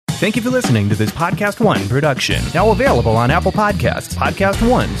Thank you for listening to this Podcast One production. Now available on Apple Podcasts, Podcast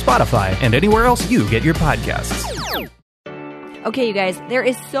One, Spotify, and anywhere else you get your podcasts. Okay, you guys, there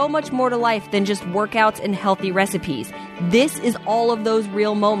is so much more to life than just workouts and healthy recipes. This is all of those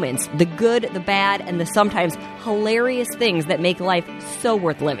real moments, the good, the bad, and the sometimes hilarious things that make life so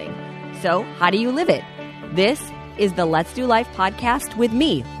worth living. So, how do you live it? This is the Let's Do Life podcast with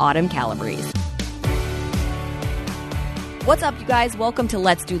me, Autumn Calabrese. What's up, you guys? Welcome to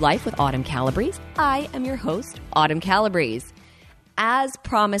Let's Do Life with Autumn Calabrese. I am your host, Autumn Calabrese. As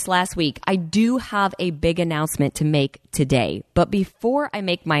promised last week, I do have a big announcement to make today. But before I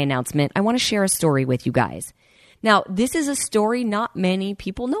make my announcement, I want to share a story with you guys. Now, this is a story not many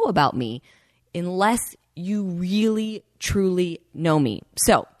people know about me, unless you really, truly know me.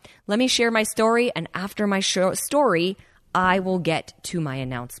 So, let me share my story, and after my story, I will get to my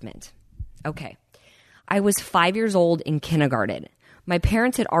announcement. Okay. I was 5 years old in kindergarten. My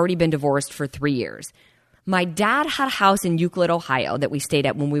parents had already been divorced for 3 years. My dad had a house in Euclid, Ohio that we stayed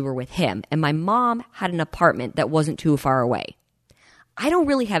at when we were with him, and my mom had an apartment that wasn't too far away. I don't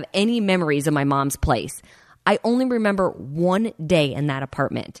really have any memories of my mom's place. I only remember one day in that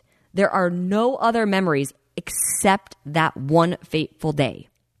apartment. There are no other memories except that one fateful day.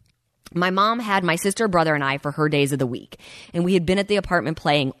 My mom had my sister, brother, and I for her days of the week, and we had been at the apartment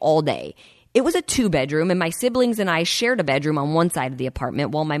playing all day. It was a 2-bedroom, and my siblings and I shared a bedroom on one side of the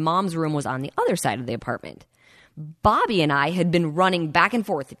apartment while my mom's room was on the other side of the apartment. Bobby and I had been running back and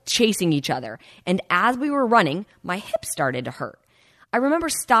forth, chasing each other, and as we were running, my hip started to hurt. I remember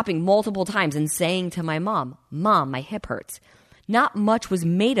stopping multiple times and saying to my mom, "Mom, my hip hurts." Not much was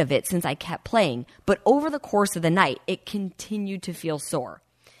made of it since I kept playing, but over the course of the night, it continued to feel sore.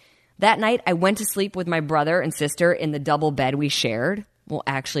 That night, I went to sleep with my brother and sister in the double bed we shared. Well,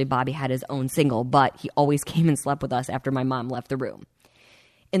 actually, Bobby had his own single, but he always came and slept with us after my mom left the room.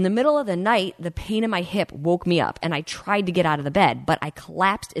 In the middle of the night, the pain in my hip woke me up, and I tried to get out of the bed, but I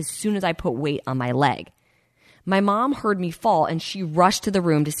collapsed as soon as I put weight on my leg. My mom heard me fall, and she rushed to the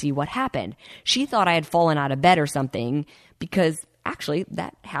room to see what happened. She thought I had fallen out of bed or something, because actually,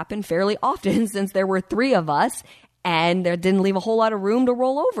 that happened fairly often since there were 3 of us, and there didn't leave a whole lot of room to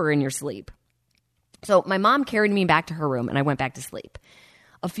roll over in your sleep. So my mom carried me back to her room, and I went back to sleep.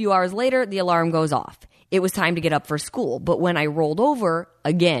 A few hours later, the alarm goes off. It was time to get up for school, but when I rolled over,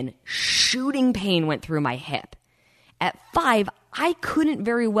 again, shooting pain went through my hip. At 5, I couldn't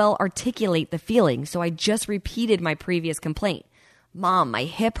very well articulate the feeling, so I just repeated my previous complaint. "Mom, my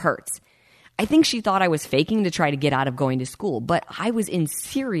hip hurts." I think she thought I was faking to try to get out of going to school, but I was in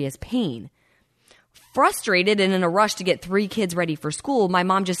serious pain. Frustrated and in a rush to get 3 kids ready for school, my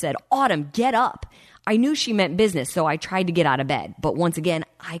mom just said, "Autumn, get up." I knew she meant business, so I tried to get out of bed. But once again,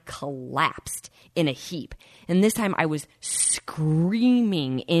 I collapsed in a heap. And this time I was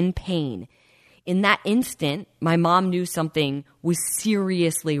screaming in pain. In that instant, my mom knew something was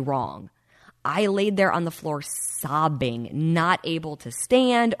seriously wrong. I laid there on the floor sobbing, not able to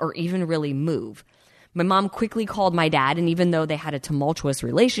stand or even really move. My mom quickly called my dad, and even though they had a tumultuous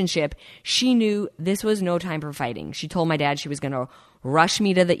relationship, she knew this was no time for fighting. She told my dad she was going to rush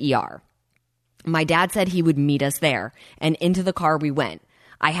me to the ER. My dad said he would meet us there, and into the car we went.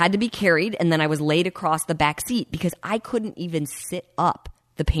 I had to be carried, and then I was laid across the back seat because I couldn't even sit up.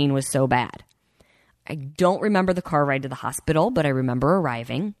 The pain was so bad. I don't remember the car ride to the hospital, but I remember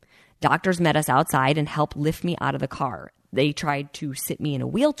arriving. Doctors met us outside and helped lift me out of the car. They tried to sit me in a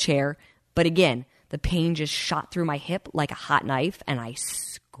wheelchair, but again, the pain just shot through my hip like a hot knife, and I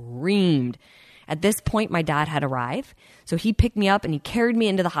screamed. At this point, my dad had arrived, so he picked me up and he carried me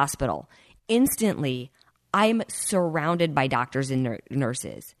into the hospital. Instantly, I'm surrounded by doctors and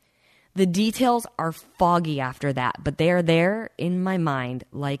nurses. The details are foggy after that, but they are there in my mind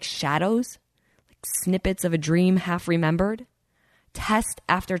like shadows, like snippets of a dream half remembered. Test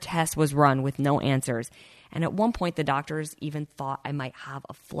after test was run with no answers, and at one point the doctors even thought I might have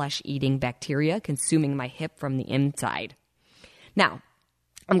a flesh-eating bacteria consuming my hip from the inside. Now,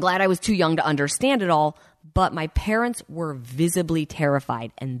 I'm glad I was too young to understand it all, but my parents were visibly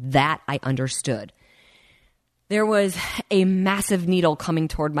terrified, and that I understood. There was a massive needle coming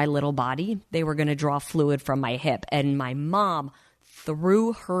toward my little body. They were going to draw fluid from my hip, and my mom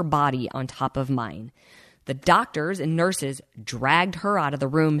threw her body on top of mine. The doctors and nurses dragged her out of the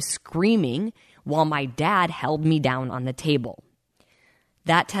room screaming while my dad held me down on the table.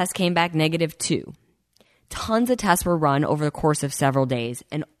 That test came back negative too. Tons of tests were run over the course of several days,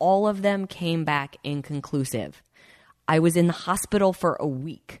 and all of them came back inconclusive. I was in the hospital for a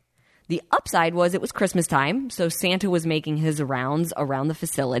week. The upside was it was Christmas time, so Santa was making his rounds around the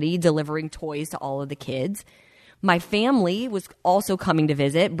facility, delivering toys to all of the kids. My family was also coming to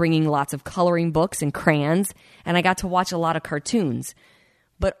visit, bringing lots of coloring books and crayons, and I got to watch a lot of cartoons.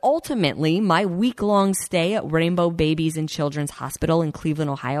 But ultimately, my week-long stay at Rainbow Babies and Children's Hospital in Cleveland,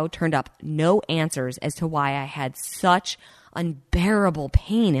 Ohio, turned up no answers as to why I had such unbearable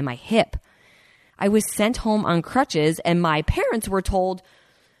pain in my hip. I was sent home on crutches, and my parents were told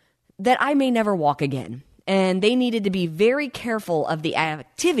that I may never walk again, and they needed to be very careful of the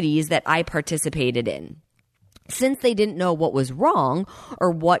activities that I participated in. Since they didn't know what was wrong or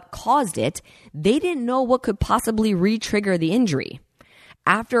what caused it, they didn't know what could possibly re-trigger the injury.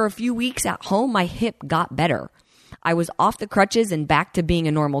 After a few weeks at home, my hip got better. I was off the crutches and back to being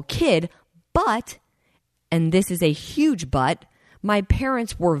a normal kid, but, and this is a huge but, my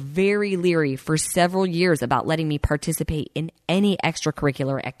parents were very leery for several years about letting me participate in any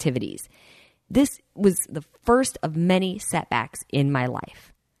extracurricular activities. This was the first of many setbacks in my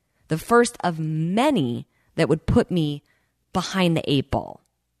life. The first of many that would put me behind the 8 ball.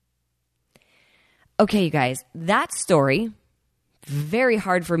 Okay, you guys, that story, very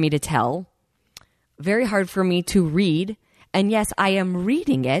hard for me to tell, very hard for me to read. And yes, I am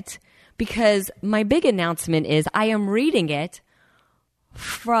reading it because my big announcement is I am reading it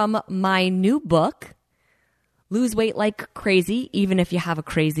from my new book, Lose Weight Like Crazy, Even If You Have a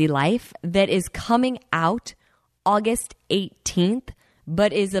Crazy Life, that is coming out August 18th,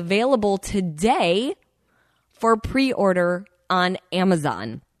 but is available today for pre-order on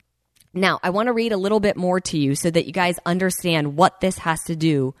Amazon. Now, I want to read a little bit more to you so that you guys understand what this has to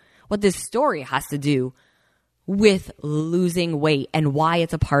do, what this story has to do with losing weight and why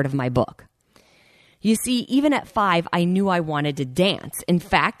it's a part of my book. You see, even at 5, I knew I wanted to dance. In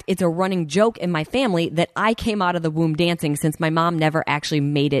fact, it's a running joke in my family that I came out of the womb dancing since my mom never actually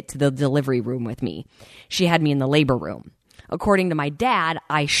made it to the delivery room with me. She had me in the labor room. According to my dad,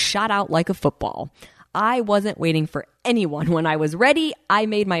 I shot out like a football. I wasn't waiting for anyone. When I was ready, I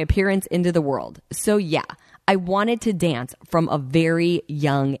made my appearance into the world. So yeah, I wanted to dance from a very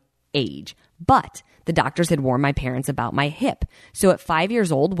young age. But the doctors had warned my parents about my hip. So at 5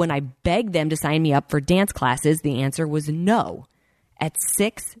 years old, when I begged them to sign me up for dance classes, the answer was no. At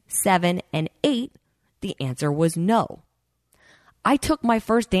 6, 7, and 8, the answer was no. I took my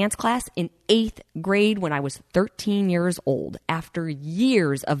first dance class in 8th grade when I was 13 years old. After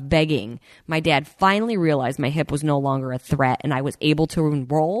years of begging, my dad finally realized my hip was no longer a threat, and I was able to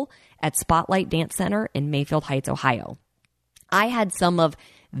enroll at Spotlight Dance Center in Mayfield Heights, Ohio. I had some of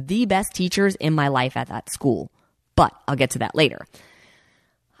the best teachers in my life at that school, but I'll get to that later.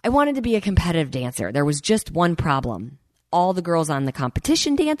 I wanted to be a competitive dancer. There was just one problem. All the girls on the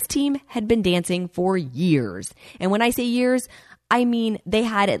competition dance team had been dancing for years. And when I say years, I mean they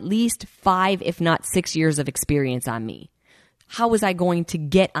had at least 5, if not 6 years of experience on me. How was I going to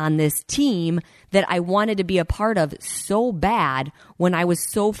get on this team that I wanted to be a part of so bad when I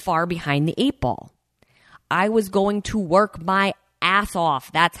was so far behind the 8 ball? I was going to work my ass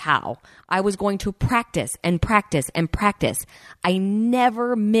off. That's how. I was going to practice and practice and practice. I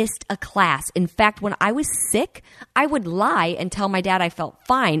never missed a class. In fact, when I was sick, I would lie and tell my dad I felt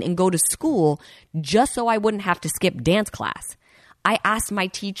fine and go to school just so I wouldn't have to skip dance class. I asked my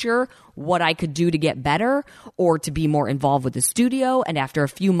teacher what I could do to get better or to be more involved with the studio, and after a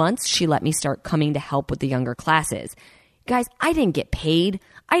few months, she let me start coming to help with the younger classes. Guys, I didn't get paid.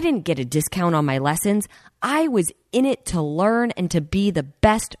 I didn't get a discount on my lessons. I was in it to learn and to be the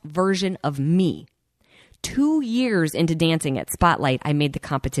best version of me. 2 years into dancing at Spotlight, I made the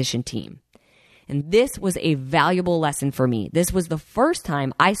competition team. And this was a valuable lesson for me. This was the first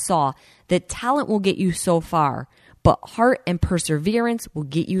time I saw that talent will get you so far, but heart and perseverance will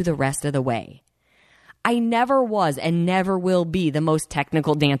get you the rest of the way. I never was and never will be the most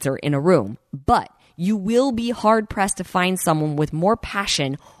technical dancer in a room, but you will be hard-pressed to find someone with more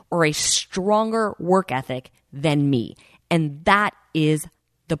passion or a stronger work ethic than me. And that is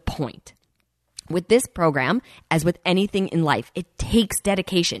the point. With this program, as with anything in life, it takes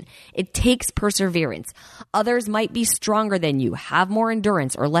dedication. It takes perseverance. Others might be stronger than you, have more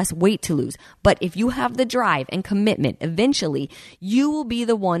endurance or less weight to lose. But if you have the drive and commitment, eventually you will be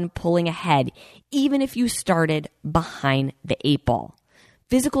the one pulling ahead, even if you started behind the 8 ball.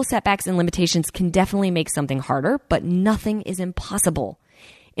 Physical setbacks and limitations can definitely make something harder, but nothing is impossible.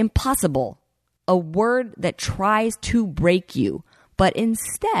 Impossible, a word that tries to break you. But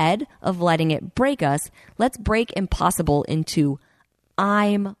instead of letting it break us, let's break impossible into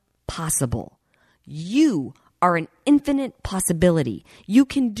I'm possible. You are an infinite possibility. You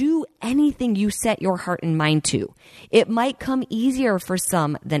can do anything you set your heart and mind to. It might come easier for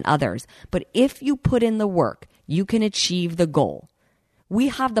some than others, but if you put in the work, you can achieve the goal. We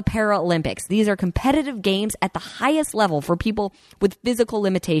have the Paralympics. These are competitive games at the highest level for people with physical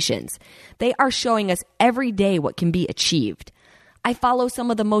limitations. They are showing us every day what can be achieved. I follow some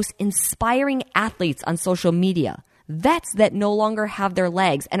of the most inspiring athletes on social media. Vets that no longer have their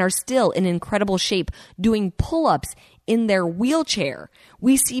legs and are still in incredible shape doing pull-ups in their wheelchair.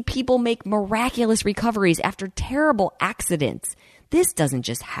 We see people make miraculous recoveries after terrible accidents. This doesn't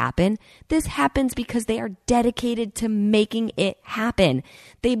just happen. This happens because they are dedicated to making it happen.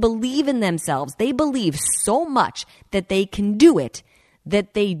 They believe in themselves. They believe so much that they can do it,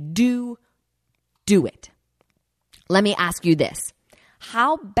 that they do it. Let me ask you this.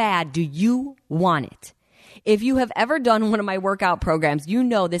 How bad do you want it? If you have ever done one of my workout programs, you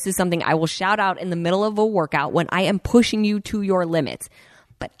know this is something I will shout out in the middle of a workout when I am pushing you to your limits.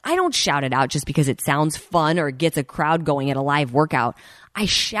 But I don't shout it out just because it sounds fun or gets a crowd going at a live workout. I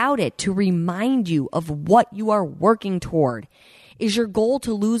shout it to remind you of what you are working toward. Is your goal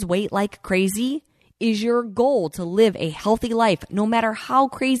to lose weight like crazy? Is your goal to live a healthy life no matter how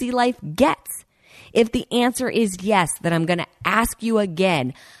crazy life gets? If the answer is yes, then I'm going to ask you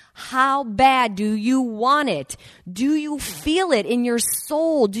again, how bad do you want it? Do you feel it in your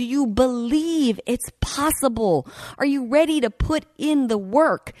soul? Do you believe it's possible? Are you ready to put in the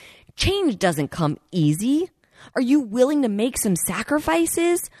work? Change doesn't come easy. Are you willing to make some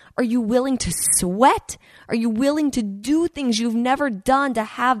sacrifices? Are you willing to sweat? Are you willing to do things you've never done to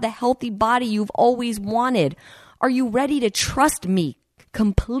have the healthy body you've always wanted? Are you ready to trust me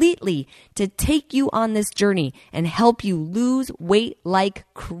completely to take you on this journey and help you lose weight like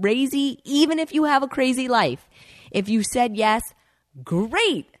crazy, even if you have a crazy life? If you said yes,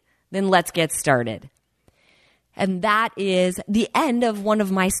 great, then let's get started. And that is the end of one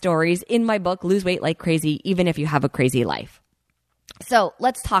of my stories in my book, Lose Weight Like Crazy, Even If You Have a Crazy Life. So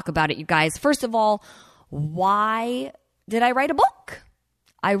let's talk about it, you guys. First of all, why did I write a book?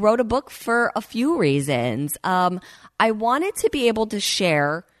 I wrote a book for a few reasons. I wanted to be able to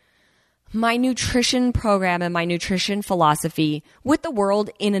share my nutrition program and my nutrition philosophy with the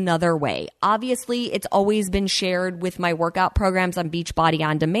world in another way. Obviously, it's always been shared with my workout programs on Beachbody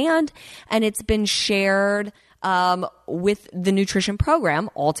On Demand, and it's been shared with the nutrition program,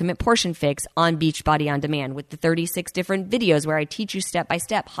 Ultimate Portion Fix, on Beachbody On Demand with the 36 different videos where I teach you step by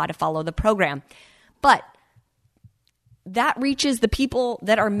step how to follow the program. But that reaches the people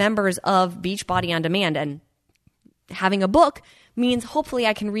that are members of Beachbody On Demand, and having a book means hopefully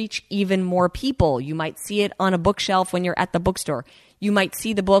I can reach even more people. You might see it on a bookshelf when you're at the bookstore. You might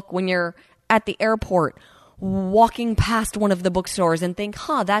see the book when you're at the airport, walking past one of the bookstores and think,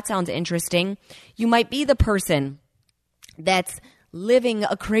 that sounds interesting. You might be the person that's living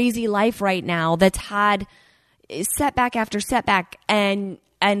a crazy life right now, that's had setback after setback and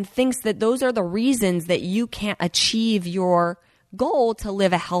thinks that those are the reasons that you can't achieve your goal to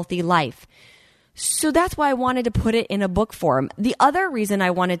live a healthy life. So that's why I wanted to put it in a book form. The other reason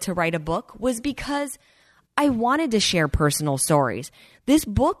I wanted to write a book was because I wanted to share personal stories. This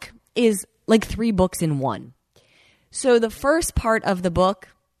book is like 3 books in one. So the first part of the book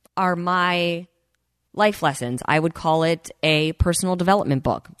are my life lessons. I would call it a personal development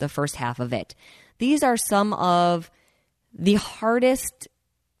book, the first half of it. These are some of the hardest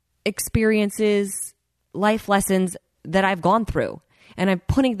experiences, life lessons that I've gone through. And I'm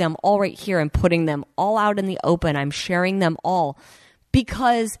putting them all right here. I'm putting them all out in the open. I'm sharing them all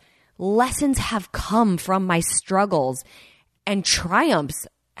because lessons have come from my struggles and triumphs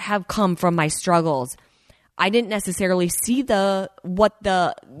have come from my struggles. I didn't necessarily see what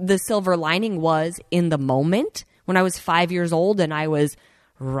the silver lining was in the moment. When I was 5 years old and I was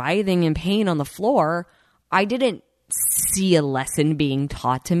writhing in pain on the floor, I didn't see a lesson being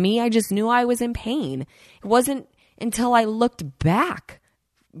taught to me. I just knew I was in pain. It wasn't until I looked back,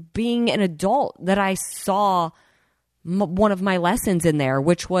 being an adult, that I saw one of my lessons in there,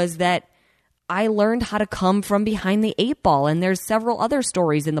 which was that I learned how to come from behind the 8 ball. And there's several other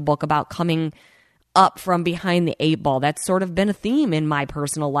stories in the book about coming up from behind the 8 ball. That's sort of been a theme in my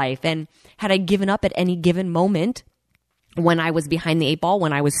personal life. And had I given up at any given moment when I was behind the 8 ball,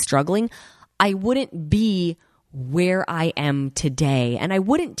 when I was struggling, I wouldn't be where I am today. And I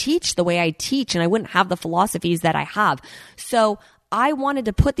wouldn't teach the way I teach, and I wouldn't have the philosophies that I have. So I wanted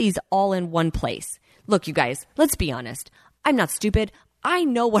to put these all in one place. Look, you guys, let's be honest. I'm not stupid. I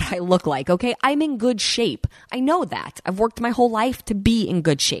know what I look like, okay? I'm in good shape. I know that. I've worked my whole life to be in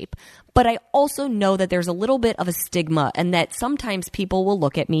good shape. But I also know that there's a little bit of a stigma, and that sometimes people will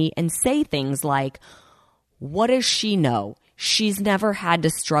look at me and say things like, what does she know? She's never had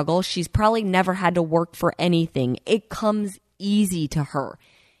to struggle. She's probably never had to work for anything. It comes easy to her.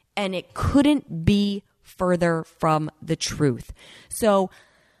 And it couldn't be further from the truth. So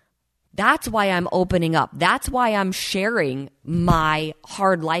that's why I'm opening up. That's why I'm sharing my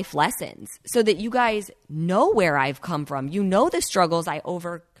hard life lessons so that you guys know where I've come from. You know the struggles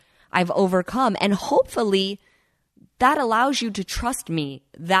I've overcome, and hopefully that allows you to trust me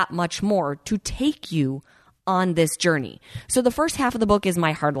that much more to take you on this journey. So the first half of the book is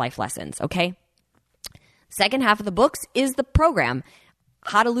my hard life lessons, okay? Second half of the books is the program,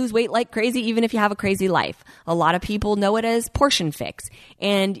 How to Lose Weight Like Crazy Even If You Have a Crazy Life. A lot of people know it as Portion Fix.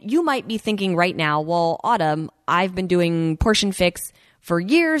 And you might be thinking right now, well, Autumn, I've been doing Portion Fix for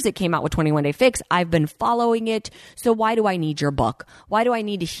years. It came out with 21 Day Fix. I've been following it. So why do I need your book? Why do I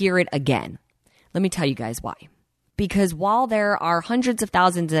need to hear it again? Let me tell you guys why. Because while there are hundreds of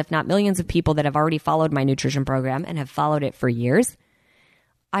thousands, if not millions of people that have already followed my nutrition program and have followed it for years,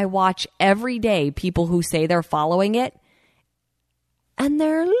 I watch every day people who say they're following it, and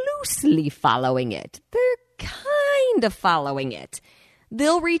they're loosely following it. They're kind of following it.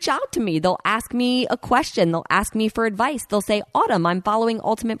 They'll reach out to me. They'll ask me a question. They'll ask me for advice. They'll say, Autumn, I'm following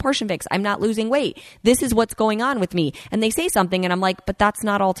Ultimate Portion Fix. I'm not losing weight. This is what's going on with me. And they say something and I'm like, but that's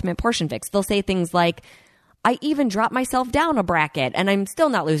not Ultimate Portion Fix. They'll say things like, I even dropped myself down a bracket and I'm still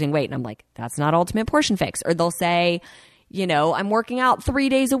not losing weight. And I'm like, that's not Ultimate Portion Fix. Or they'll say, you know, I'm working out 3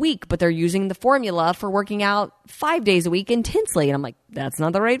 days a week, but they're using the formula for working out 5 days a week intensely. And I'm like, that's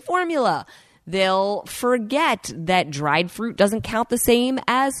not the right formula. They'll forget that dried fruit doesn't count the same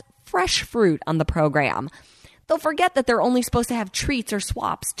as fresh fruit on the program. They'll forget that they're only supposed to have treats or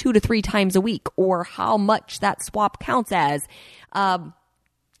swaps 2 to 3 times a week, or how much that swap counts as.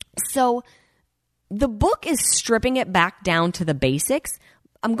 So the book is stripping it back down to the basics.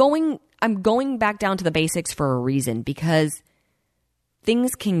 I'm going back down to the basics for a reason, because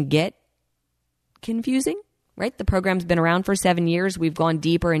things can get confusing, right? The program's been around for 7 years. We've gone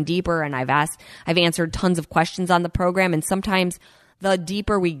deeper and deeper, and I've answered tons of questions on the program. And sometimes the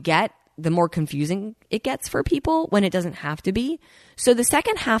deeper we get, the more confusing it gets for people when it doesn't have to be. So the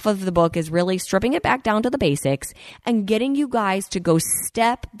second half of the book is really stripping it back down to the basics and getting you guys to go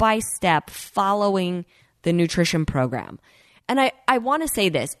step by step following the nutrition program. And I want to say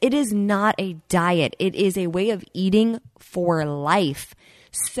this, it is not a diet. It is a way of eating for life.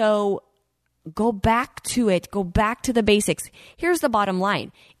 So go back to it. Go back to the basics. Here's the bottom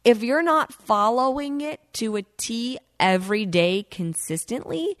line. If you're not following it to a T every day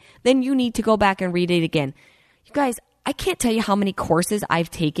consistently, then you need to go back and read it again. You guys, I can't tell you how many courses I've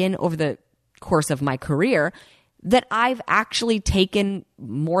taken over the course of my career that I've actually taken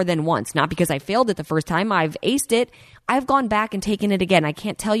more than once. Not because I failed it the first time, I've aced it. I've gone back and taken it again. I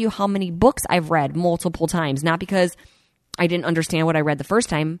can't tell you how many books I've read multiple times, not because I didn't understand what I read the first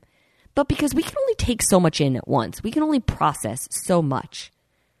time, but because we can only take so much in at once. We can only process so much.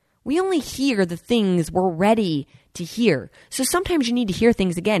 We only hear the things we're ready to hear. So sometimes you need to hear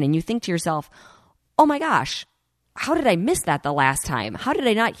things again and you think to yourself, oh my gosh, how did I miss that the last time? How did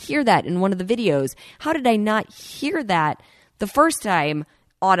I not hear that in one of the videos? How did I not hear that the first time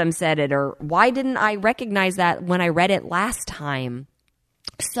Autumn said it? Or why didn't I recognize that when I read it last time?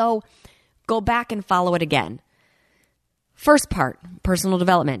 So go back and follow it again. First part, personal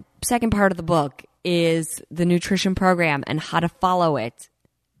development. Second part of the book is the nutrition program and how to follow it,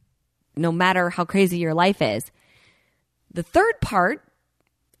 no matter how crazy your life is. The third part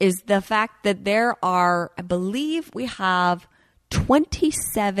is the fact that there are, I believe we have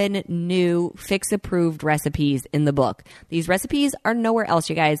 27 new Fix-approved recipes in the book. These recipes are nowhere else,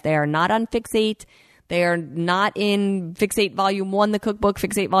 you guys. They are not on Fix8. They are not in Fix8 Volume 1, the cookbook,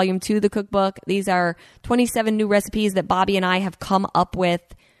 Fix8 Volume 2, the cookbook. These are 27 new recipes that Bobby and I have come up with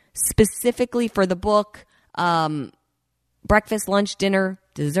specifically for the book. Breakfast, lunch, dinner,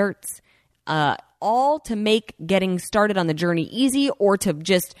 desserts, all to make getting started on the journey easy, or to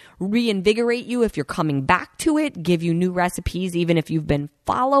just reinvigorate you if you're coming back to it, give you new recipes even if you've been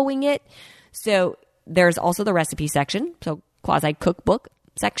following it. So there's also the recipe section, so quasi cookbook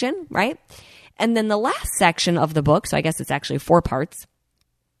section, right? And then the last section of the book, so I guess it's actually 4 parts,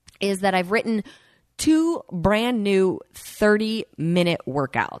 is that I've written 2 brand new 30-minute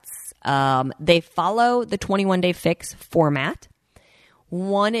workouts. They follow the 21 Day Fix format.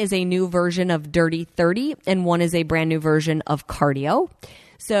 One is a new version of Dirty 30, and one is a brand new version of cardio.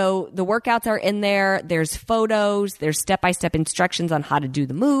 So the workouts are in there. There's photos. There's step-by-step instructions on how to do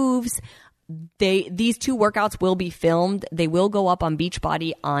the moves. These 2 workouts will be filmed. They will go up on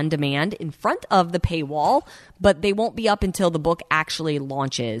Beachbody On Demand in front of the paywall, but they won't be up until the book actually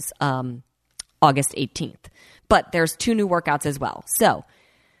launches August 18th. But there's 2 new workouts as well. So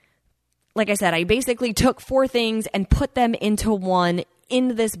like I said, I basically took 4 things and put them into one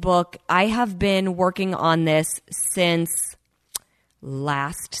in this book, I have been working on this since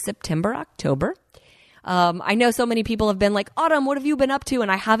last September, October. I know so many people have been like, Autumn, what have you been up to?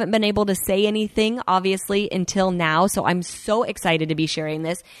 And I haven't been able to say anything, obviously, until now. So I'm so excited to be sharing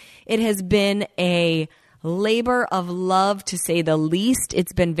this. It has been a labor of love, to say the least.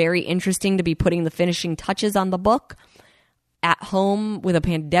 It's been very interesting to be putting the finishing touches on the book at home with a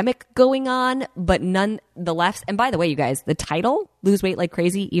pandemic going on, but nonetheless. And by the way, you guys, the title, Lose Weight Like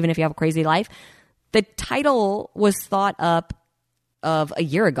Crazy, Even If You Have a Crazy Life, the title was thought up of a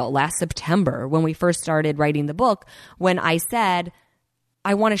year ago, last September, when we first started writing the book, when I said,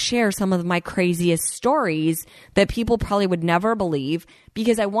 I want to share some of my craziest stories that people probably would never believe,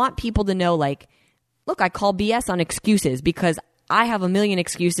 because I want people to know, like, look, I call BS on excuses because I have a million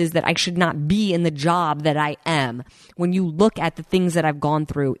excuses that I should not be in the job that I am when you look at the things that I've gone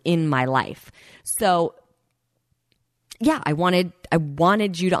through in my life. So yeah, I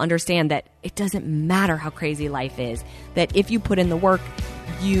wanted you to understand that it doesn't matter how crazy life is, that if you put in the work,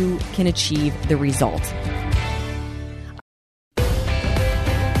 you can achieve the result.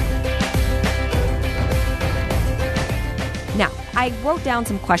 Now, I wrote down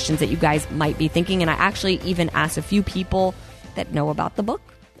some questions that you guys might be thinking, and I actually even asked a few people that know about the book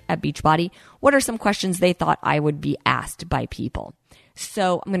at Beachbody, what are some questions they thought I would be asked by people?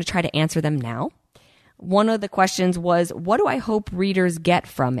 So I'm going to try to answer them now. One of the questions was, what do I hope readers get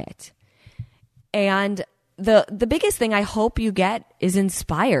from it? And the biggest thing I hope you get is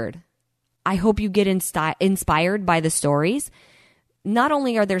inspired. I hope you get inspired by the stories. Not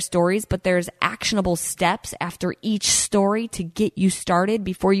only are there stories, but there's actionable steps after each story to get you started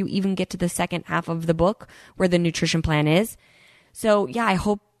before you even get to the second half of the book where the nutrition plan is. So yeah, I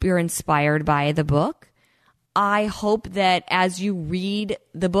hope you're inspired by the book. I hope that as you read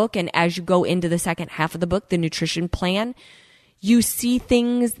the book and as you go into the second half of the book, the nutrition plan, you see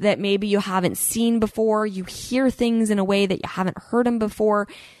things that maybe you haven't seen before. You hear things in a way that you haven't heard them before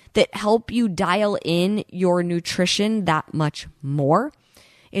that help you dial in your nutrition that much more.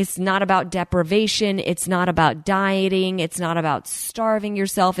 It's not about deprivation. It's not about dieting. It's not about starving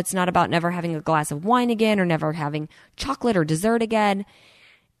yourself. It's not about never having a glass of wine again or never having chocolate or dessert again.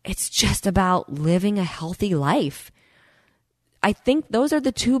 It's just about living a healthy life. I think those are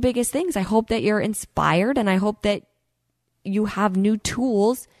the two biggest things. I hope that you're inspired, and I hope that you have new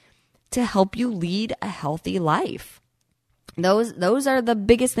tools to help you lead a healthy life. Those are the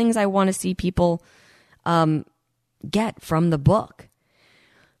biggest things I want to see people get from the book.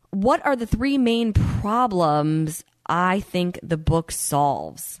 What are the three main problems I think the book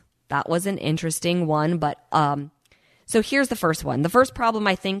solves? That was an interesting one, but so here's the first one. The first problem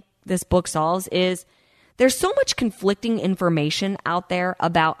I think this book solves is there's so much conflicting information out there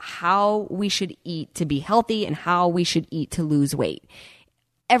about how we should eat to be healthy and how we should eat to lose weight.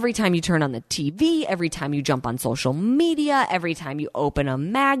 Every time you turn on the TV, every time you jump on social media, every time you open a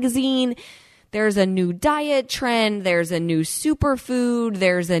magazine, there's a new diet trend, there's a new superfood,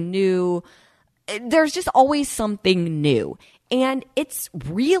 there's just always something new. And it's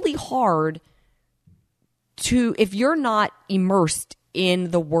really hard to, if you're not immersed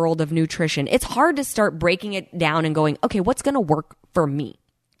in the world of nutrition, it's hard to start breaking it down and going, okay, what's going to work for me?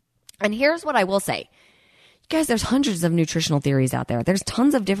 And here's what I will say. Guys, there's hundreds of nutritional theories out there. There's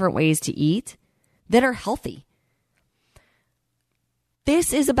tons of different ways to eat that are healthy.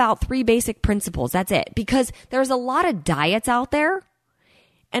 This is about three basic principles. That's it. Because there's a lot of diets out there,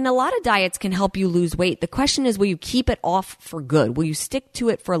 and a lot of diets can help you lose weight. The question is, will you keep it off for good? Will you stick to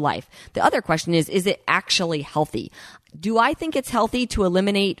it for life? The other question is it actually healthy? Do I think it's healthy to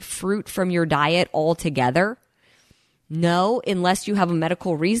eliminate fruit from your diet altogether? No, unless you have a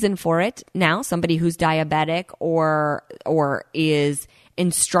medical reason for it. Now, somebody who's diabetic or is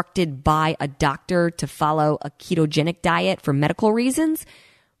instructed by a doctor to follow a ketogenic diet for medical reasons,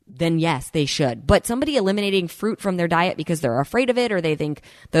 then yes, they should. But somebody eliminating fruit from their diet because they're afraid of it, or they think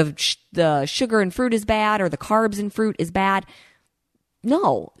the sugar in fruit is bad, or the carbs in fruit is bad,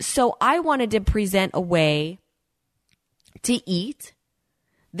 no. So I wanted to present a way to eat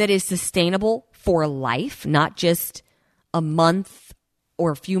that is sustainable for life, not just a month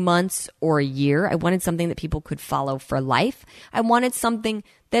or a few months or a year. I wanted something that people could follow for life. I wanted something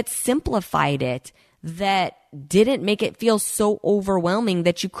that simplified it, that didn't make it feel so overwhelming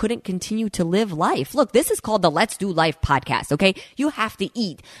that you couldn't continue to live life. Look, this is called the Let's Do Life podcast, okay? You have to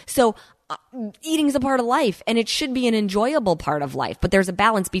eat. So eating is a part of life, and it should be an enjoyable part of life, but there's a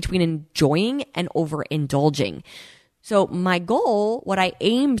balance between enjoying and overindulging. So my goal, what I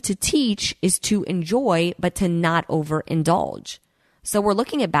aim to teach, is to enjoy, but to not overindulge. So we're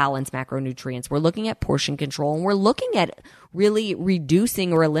looking at balanced macronutrients, we're looking at portion control, and we're looking at really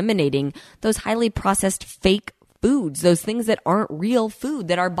reducing or eliminating those highly processed fake foods, those things that aren't real food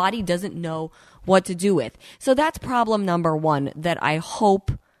that our body doesn't know what to do with. So that's problem number one that I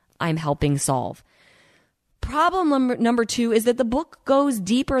hope I'm helping solve. Problem number two is that the book goes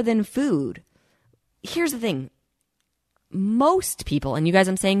deeper than food. Here's the thing. Most people, and you guys,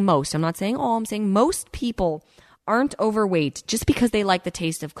 I'm saying most, I'm not saying all, I'm saying most people aren't overweight just because they like the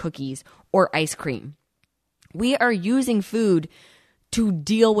taste of cookies or ice cream. We are using food to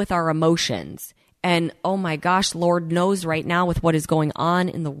deal with our emotions. And oh my gosh, Lord knows right now with what is going on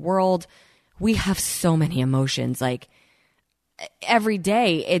in the world, we have so many emotions. Like every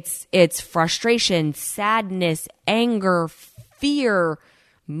day, it's frustration, sadness, anger, fear,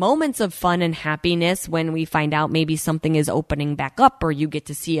 moments of fun and happiness when we find out maybe something is opening back up, or you get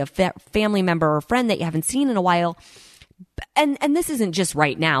to see a family member or friend that you haven't seen in a while. And this isn't just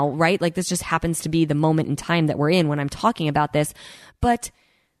right now, right? Like this just happens to be the moment in time that we're in when I'm talking about this. But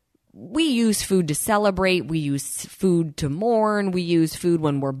we use food to celebrate. We use food to mourn. We use food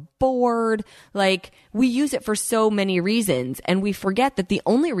when we're bored. Like we use it for so many reasons. And we forget that the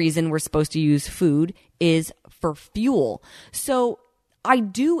only reason we're supposed to use food is for fuel. So I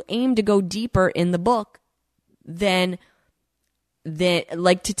do aim to go deeper in the book than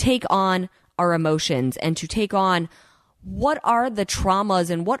like to take on our emotions and to take on what are the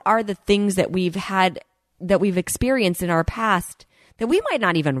traumas and what are the things that we've had, that we've experienced in our past that we might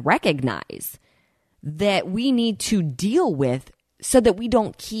not even recognize, that we need to deal with so that we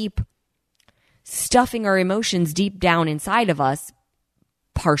don't keep stuffing our emotions deep down inside of us,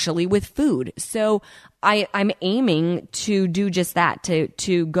 partially with food. So I'm aiming to do just that,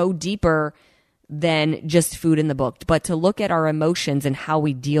 to go deeper than just food in the book, but to look at our emotions and how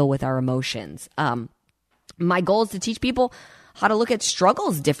we deal with our emotions. My goal is to teach people how to look at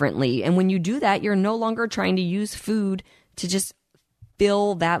struggles differently. And when you do that, you're no longer trying to use food to just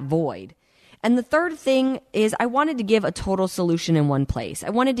fill that void. And the third thing is I wanted to give a total solution in one place. I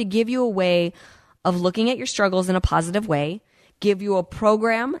wanted to give you a way of looking at your struggles in a positive way, give you a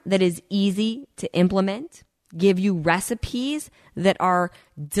program that is easy to implement, give you recipes that are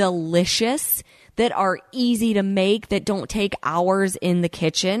delicious, that are easy to make, that don't take hours in the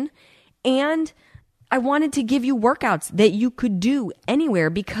kitchen. And I wanted to give you workouts that you could do anywhere,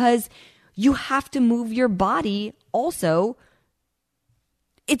 because you have to move your body also.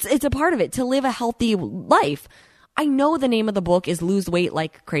 It's a part of it to live a healthy life. I know the name of the book is Lose Weight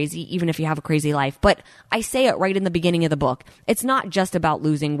Like Crazy, even if you have a crazy life, but I say it right in the beginning of the book. It's not just about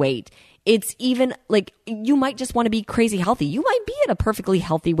losing weight. It's even like you might just want to be crazy healthy. You might be at a perfectly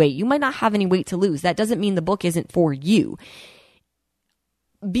healthy weight. You might not have any weight to lose. That doesn't mean the book isn't for you.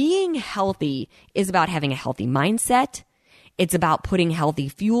 Being healthy is about having a healthy mindset. It's about putting healthy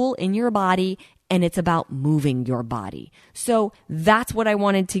fuel in your body, and it's about moving your body. So that's what I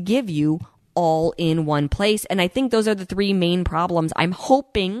wanted to give you all in one place. And I think those are the three main problems I'm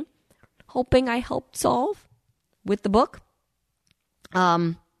hoping I helped solve with the book.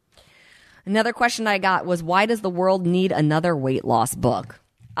 Another question I got was, why does the world need another weight loss book?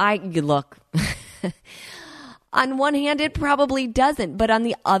 Look, on one hand, it probably doesn't, but on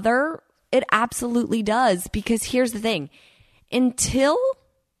the other, it absolutely does. Because here's the thing, until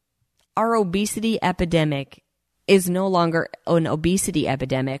our obesity epidemic is no longer an obesity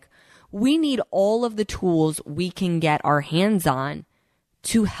epidemic, we need all of the tools we can get our hands on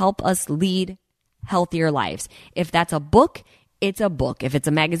to help us lead healthier lives. If that's a book, it's a book. If it's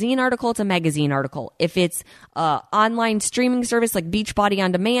a magazine article, it's a magazine article. If it's an online streaming service like Beachbody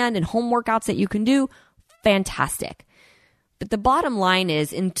On Demand and home workouts that you can do, fantastic. But the bottom line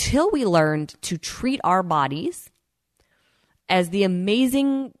is, until we learned to treat our bodies as the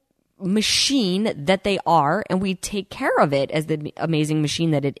amazing machine that they are, and we take care of it as the amazing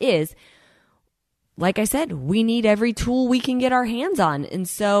machine that it is, like I said, we need every tool we can get our hands on. And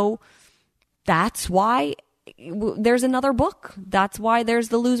so that's why there's another book. That's why there's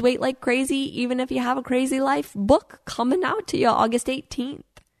the Lose Weight Like Crazy, Even If You Have a Crazy Life book coming out to you August 18th.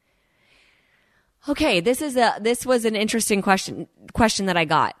 Okay, this was an interesting question that I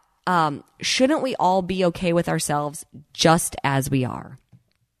got. Shouldn't we all be okay with ourselves just as we are?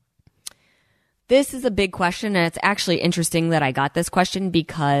 This is a big question, and it's actually interesting that I got this question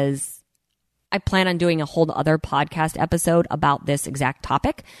because I plan on doing a whole other podcast episode about this exact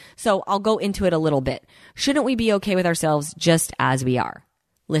topic. So I'll go into it a little bit. Shouldn't we be okay with ourselves just as we are?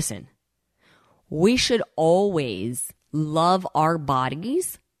 Listen, we should always love our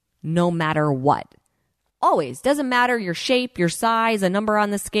bodies no matter what. Always. Doesn't matter your shape, your size, a number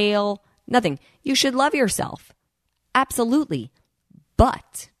on the scale, nothing. You should love yourself. Absolutely.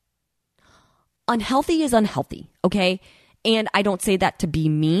 But unhealthy is unhealthy, okay? And I don't say that to be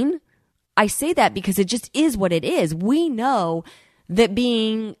mean. I say that because it just is what it is. We know that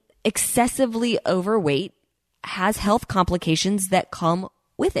being excessively overweight has health complications that come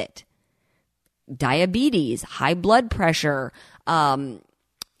with it. Diabetes, high blood pressure, other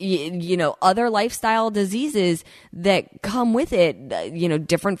lifestyle diseases that come with it,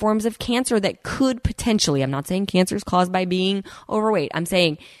 different forms of cancer that could potentially, I'm not saying cancer is caused by being overweight. I'm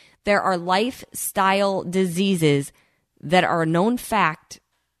saying there are lifestyle diseases that are a known fact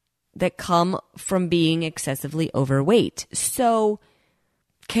that come from being excessively overweight. So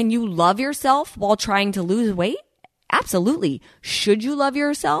can you love yourself while trying to lose weight? Absolutely. Should you love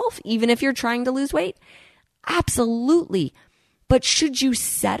yourself even if you're trying to lose weight? Absolutely. But should you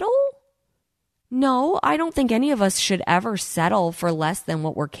settle? No, I don't think any of us should ever settle for less than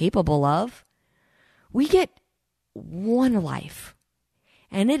what we're capable of. We get one life,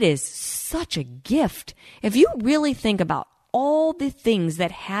 and it is such a gift. If you really think about all the things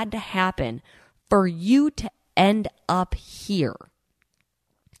that had to happen for you to end up here,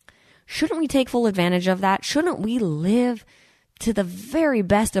 shouldn't we take full advantage of that? Shouldn't we live to the very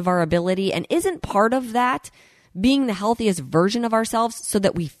best of our ability? And isn't part of that being the healthiest version of ourselves so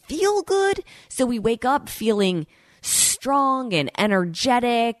that we feel good? So we wake up feeling strong and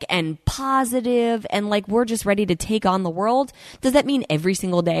energetic and positive and like we're just ready to take on the world. Does that mean every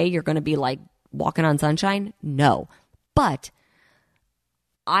single day you're going to be like walking on sunshine? No. But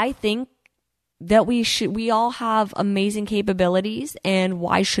I think that we all have amazing capabilities, and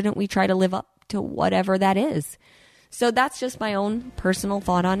why shouldn't we try to live up to whatever that is? So that's just my own personal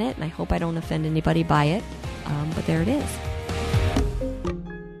thought on it, and I hope I don't offend anybody by it, but there it is.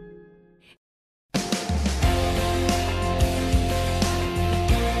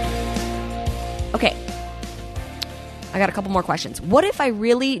 Okay, I got a couple more questions. What if I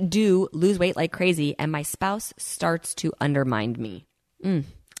really do lose weight like crazy and my spouse starts to undermine me? I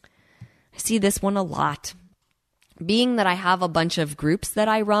see this one a lot. Being that I have a bunch of groups that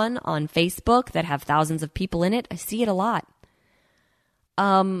I run on Facebook that have thousands of people in it, I see it a lot.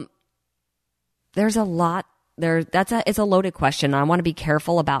 There's a lot there. It's a loaded question. I want to be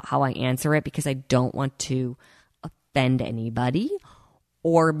careful about how I answer it because I don't want to offend anybody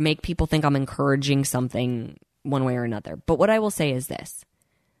or make people think I'm encouraging something one way or another. But what I will say is this,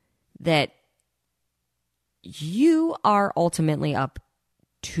 that you are ultimately up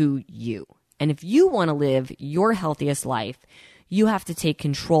to you. And if you want to live your healthiest life, you have to take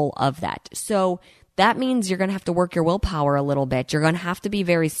control of that. So that means you're going to have to work your willpower a little bit. You're going to have to be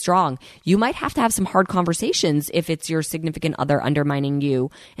very strong. You might have to have some hard conversations if it's your significant other undermining you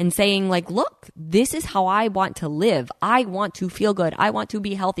and saying like, look, this is how I want to live. I want to feel good. I want to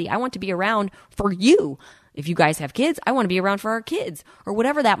be healthy. I want to be around for you. If you guys have kids, I want to be around for our kids or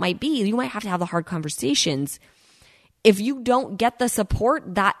whatever that might be. You might have to have the hard conversations. If you don't get the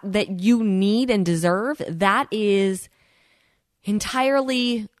support that you need and deserve, that is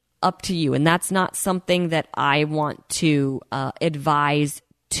entirely up to you. And that's not something that I want to advise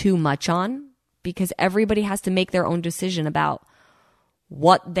too much on, because everybody has to make their own decision about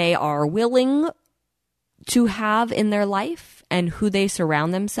what they are willing to have in their life and who they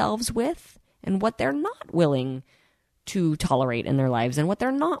surround themselves with and what they're not willing to tolerate in their lives and what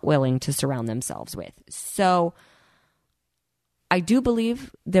they're not willing to surround themselves with. So I do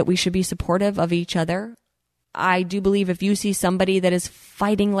believe that we should be supportive of each other. I do believe if you see somebody that is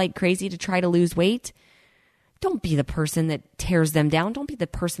fighting like crazy to try to lose weight, don't be the person that tears them down. Don't be the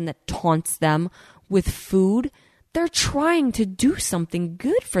person that taunts them with food. They're trying to do something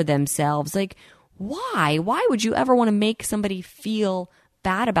good for themselves. Like, why? Why would you ever want to make somebody feel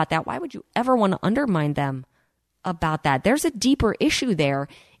bad about that? Why would you ever want to undermine them about that? There's a deeper issue there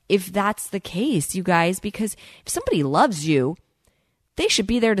if that's the case, you guys, because if somebody loves you, they should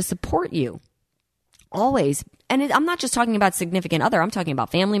be there to support you. Always. And I'm not just talking about significant other. I'm talking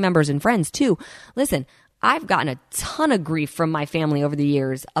about family members and friends too. Listen, I've gotten a ton of grief from my family over the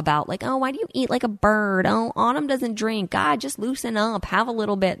years about like, oh, why do you eat like a bird? Oh, Autumn doesn't drink. God, just loosen up. Have a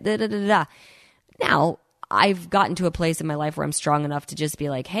little bit. Da, da, da, da. Now, I've gotten to a place in my life where I'm strong enough to just be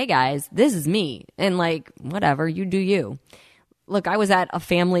like, hey guys, this is me. And like, whatever, you do you. Look, I was at a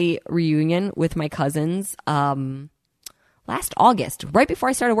family reunion with my cousins, last August, right before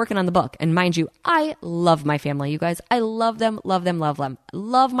I started working on the book. And mind you, I love my family, you guys. I love them, love them, love them.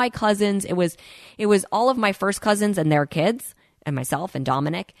 Love my cousins. It was all of my first cousins and their kids and myself and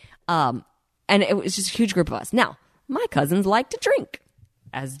Dominic. And it was just a huge group of us. Now, my cousins like to drink,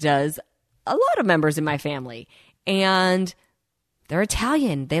 as does a lot of members in my family. And they're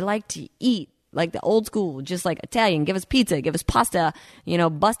Italian. They like to eat. like the old school, just like Italian, give us pizza, give us pasta,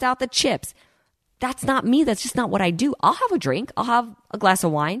 bust out the chips. That's not me. That's just not what I do. I'll have a drink. I'll have a glass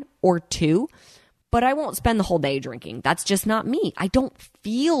of wine or two, but I won't spend the whole day drinking. That's just not me. I don't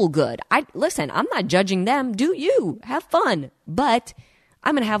feel good. Listen, I'm not judging them. Do you have fun? But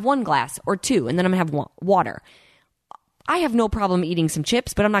I'm going to have one glass or two, and then I'm going to have water. I have no problem eating some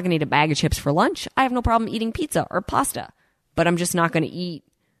chips, but I'm not going to eat a bag of chips for lunch. I have no problem eating pizza or pasta, but I'm just not going to eat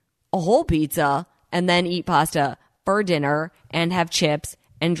a whole pizza and then eat pasta for dinner and have chips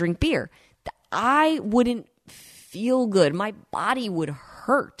and drink beer. I wouldn't feel good. My body would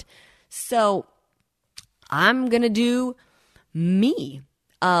hurt. So I'm going to do me.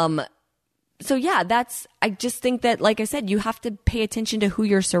 So yeah, I just think that, like I said, you have to pay attention to who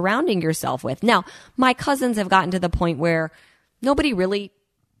you're surrounding yourself with. Now, my cousins have gotten to the point where nobody really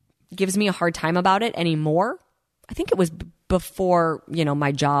gives me a hard time about it anymore. I think it was before,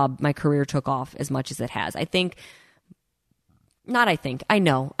 my career took off as much as it has. I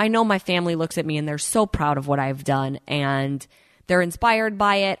know my family looks at me and they're so proud of what I've done and they're inspired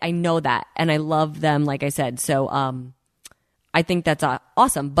by it. I know that. And I love them, like I said. So, I think that's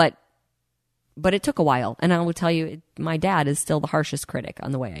awesome. But it took a while. And I will tell you, my dad is still the harshest critic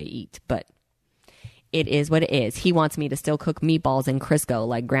on the way I eat, but it is what it is. He wants me to still cook meatballs in Crisco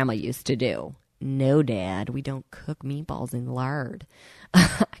like grandma used to do. No, Dad, we don't cook meatballs in lard.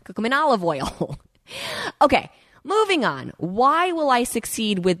 I cook them in olive oil. Okay, moving on. Why will I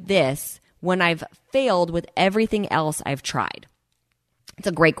succeed with this when I've failed with everything else I've tried? It's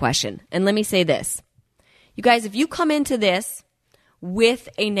a great question. And let me say this. You guys, if you come into this with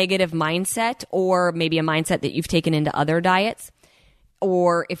a negative mindset, or maybe a mindset that you've taken into other diets,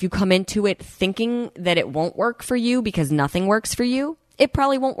 or if you come into it thinking that it won't work for you because nothing works for you, it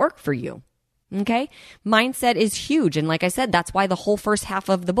probably won't work for you. Okay? Mindset is huge. And like I said, that's why the whole first half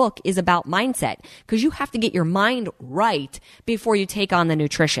of the book is about mindset, because you have to get your mind right before you take on the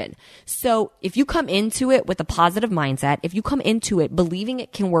nutrition. So if you come into it with a positive mindset, if you come into it believing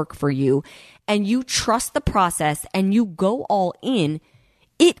it can work for you, and you trust the process and you go all in,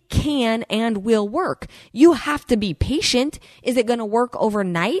 it can and will work. You have to be patient. Is it going to work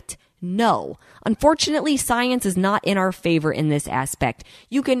overnight? No. Unfortunately, science is not in our favor in this aspect.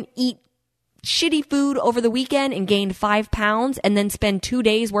 You can eat shitty food over the weekend and gain 5 pounds and then spend 2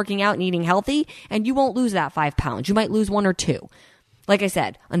 days working out and eating healthy, and you won't lose that 5 pounds. You might lose 1 or 2. Like I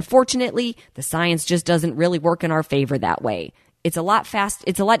said, unfortunately, the science just doesn't really work in our favor that way. It's a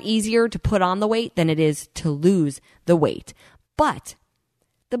lot easier to put on the weight than it is to lose the weight. But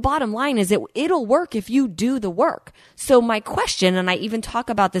the bottom line is it'll work if you do the work. So my question, and I even talk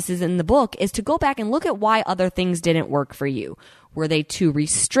about this is in the book, is to go back and look at why other things didn't work for you. Were they too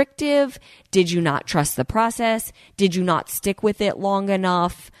restrictive? Did you not trust the process? Did you not stick with it long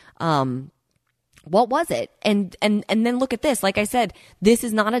enough? What was it? And then look at this. Like I said, this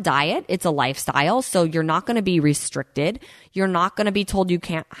is not a diet. It's a lifestyle. So you're not going to be restricted. You're not going to be told you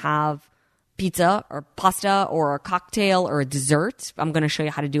can't have pizza or pasta or a cocktail or a dessert. I'm going to show you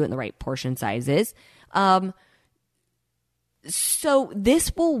how to do it in the right portion sizes. So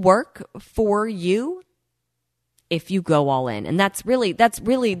this will work for you if you go all in. And that's really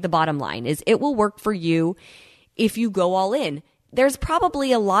the bottom line, is it will work for you if you go all in. There's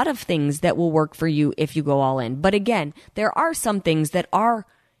probably a lot of things that will work for you if you go all in. But again, there are some things that are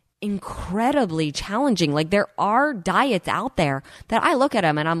incredibly challenging. Like there are diets out there that I look at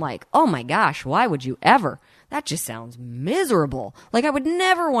them and I'm like, oh my gosh, why would you ever? That just sounds miserable. Like I would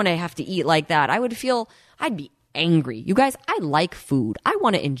never want to have to eat like that. I'd be angry. You guys, I like food. I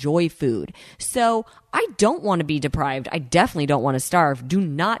want to enjoy food. So I don't want to be deprived. I definitely don't want to starve. Do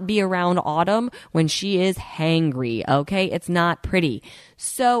not be around Autumn when she is hangry, okay? It's not pretty.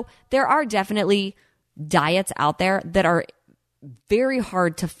 So there are definitely diets out there that are very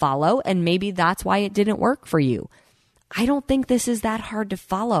hard to follow, and maybe that's why it didn't work for you. I don't think this is that hard to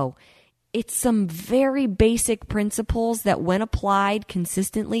follow. It's some very basic principles that, when applied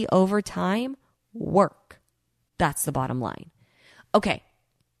consistently over time, work. That's the bottom line. Okay.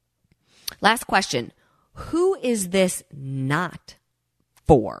 Last question. Who is this not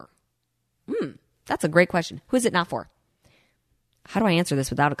for? That's a great question. Who is it not for? How do I answer this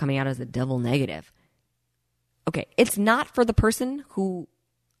without it coming out as a double negative? Okay. It's not for the person who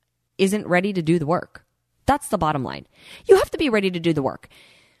isn't ready to do the work. That's the bottom line. You have to be ready to do the work.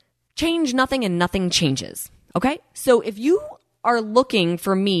 Change nothing and nothing changes. Okay? So if you are looking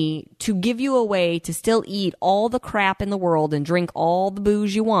for me to give you a way to still eat all the crap in the world and drink all the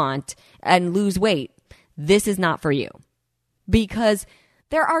booze you want and lose weight, this is not for you. Because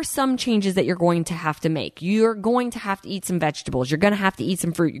there are some changes that you're going to have to make. You're going to have to eat some vegetables. You're going to have to eat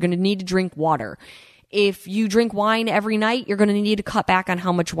some fruit. You're going to need to drink water. If you drink wine every night, you're going to need to cut back on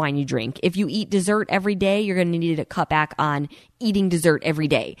how much wine you drink. If you eat dessert every day, you're going to need to cut back on eating dessert every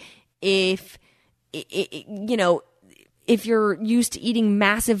day. If you're used to eating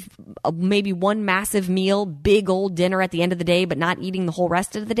maybe one massive meal, big old dinner at the end of the day, but not eating the whole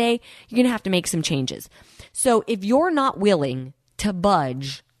rest of the day, you're going to have to make some changes. So if you're not willing to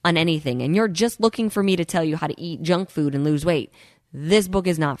budge on anything and you're just looking for me to tell you how to eat junk food and lose weight, this book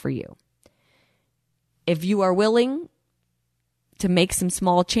is not for you. If you are willing to make some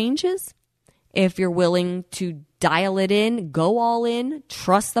small changes, if you're willing to dial it in, go all in,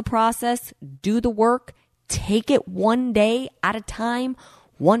 trust the process, do the work, take it one day at a time,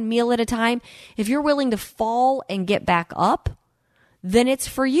 one meal at a time. If you're willing to fall and get back up, then it's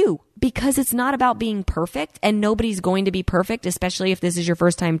for you, because it's not about being perfect, and nobody's going to be perfect, especially if this is your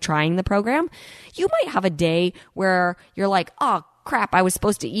first time trying the program. You might have a day where you're like, oh, crap, I was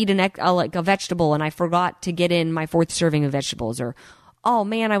supposed to eat a vegetable and I forgot to get in my 4th serving of vegetables. Or, oh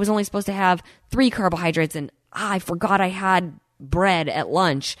man, I was only supposed to have 3 carbohydrates and I forgot I had bread at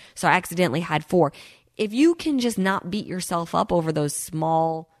lunch, so I accidentally had 4. If you can just not beat yourself up over those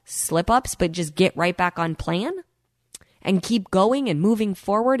small slip-ups, but just get right back on plan and keep going and moving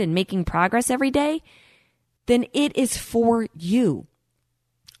forward and making progress every day, then it is for you.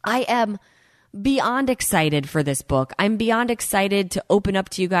 I am beyond excited for this book. I'm beyond excited to open up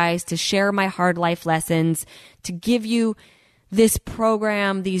to you guys, to share my hard life lessons, to give you this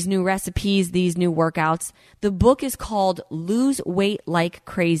program, these new recipes, these new workouts. The book is called Lose Weight Like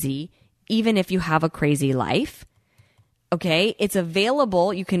Crazy, Even If You Have a Crazy Life. Okay, it's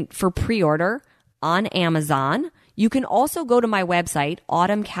available for pre-order on Amazon. You can also go to my website,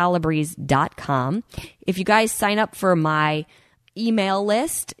 autumncalabrese.com. If you guys sign up for my email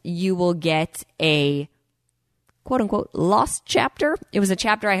list, you will get a quote-unquote lost chapter. It was a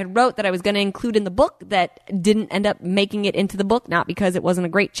chapter I had wrote that I was going to include in the book that didn't end up making it into the book, not because it wasn't a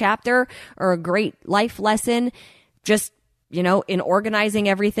great chapter or a great life lesson, just, in organizing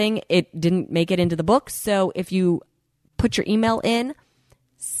everything, it didn't make it into the book. So if you put your email in,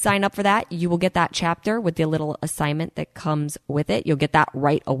 sign up for that, you will get that chapter with the little assignment that comes with it. You'll get that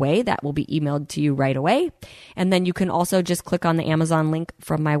right away. That will be emailed to you right away. And then you can also just click on the Amazon link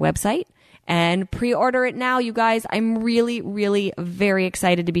from my website and pre-order it now, you guys. I'm really, really very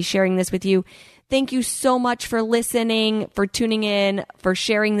excited to be sharing this with you. Thank you so much for listening, for tuning in, for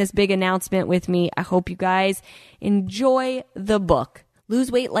sharing this big announcement with me. I hope you guys enjoy the book.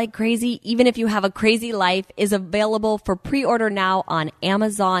 Lose Weight Like Crazy, Even If You Have a Crazy Life is available for pre-order now on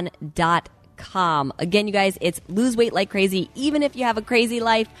Amazon.com. Again, you guys, it's Lose Weight Like Crazy, Even If You Have a Crazy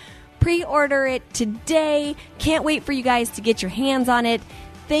Life. Pre-order it today. Can't wait for you guys to get your hands on it.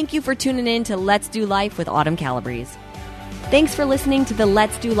 Thank you for tuning in to Let's Do Life with Autumn Calabrese. Thanks for listening to the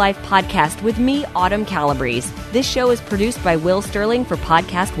Let's Do Life podcast with me, Autumn Calabrese. This show is produced by Will Sterling for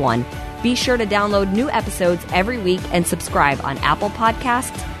Podcast One. Be sure to download new episodes every week and subscribe on Apple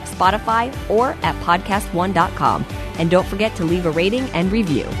Podcasts, Spotify, or at podcastone.com. And don't forget to leave a rating and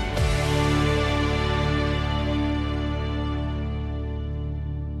review.